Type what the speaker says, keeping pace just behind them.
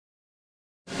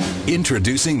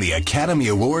Introducing the Academy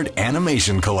Award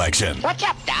Animation Collection. What's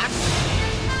up, Doc?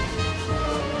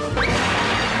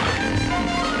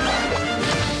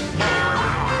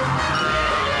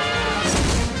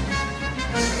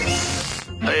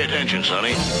 Pay attention,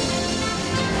 Sonny.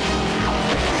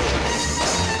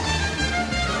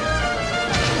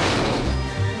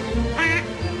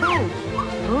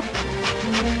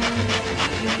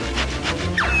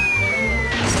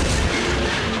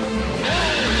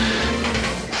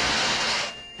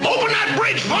 Open that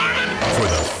bridge, Varmint! For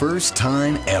the first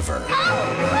time ever.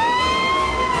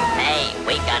 Hey,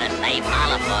 we gotta save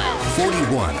olive oil.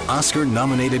 41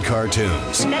 Oscar-nominated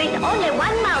cartoons. There is only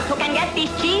one mouse who can get this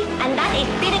cheese, and that is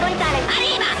Speedy Gonzales.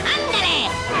 Arriba, ándale!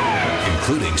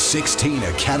 Including 16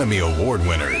 Academy Award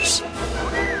winners.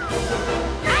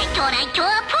 I thought I saw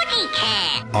a pussy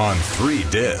cat. On 3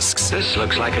 discs. This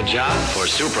looks like a job for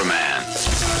Superman.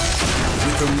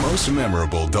 With the most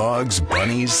memorable dogs,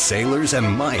 bunnies, sailors, and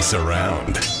mice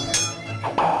around.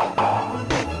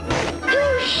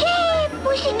 Touché,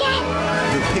 pussycat.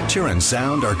 The picture and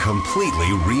sound are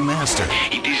completely remastered.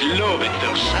 It is love at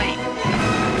first sight.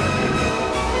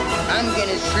 I'm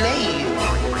gonna slay you.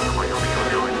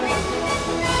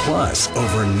 Plus,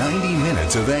 over 90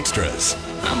 minutes of extras.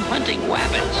 I'm hunting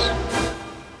wabbits.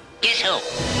 Guess who?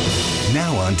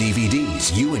 Now on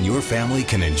DVDs, you and your family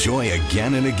can enjoy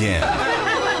again and again.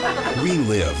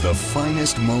 Relive the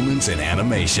finest moments in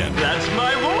animation. That's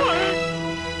my boy!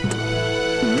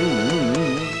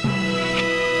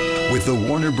 With the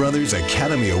Warner Brothers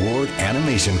Academy Award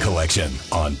Animation Collection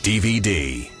on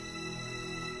DVD.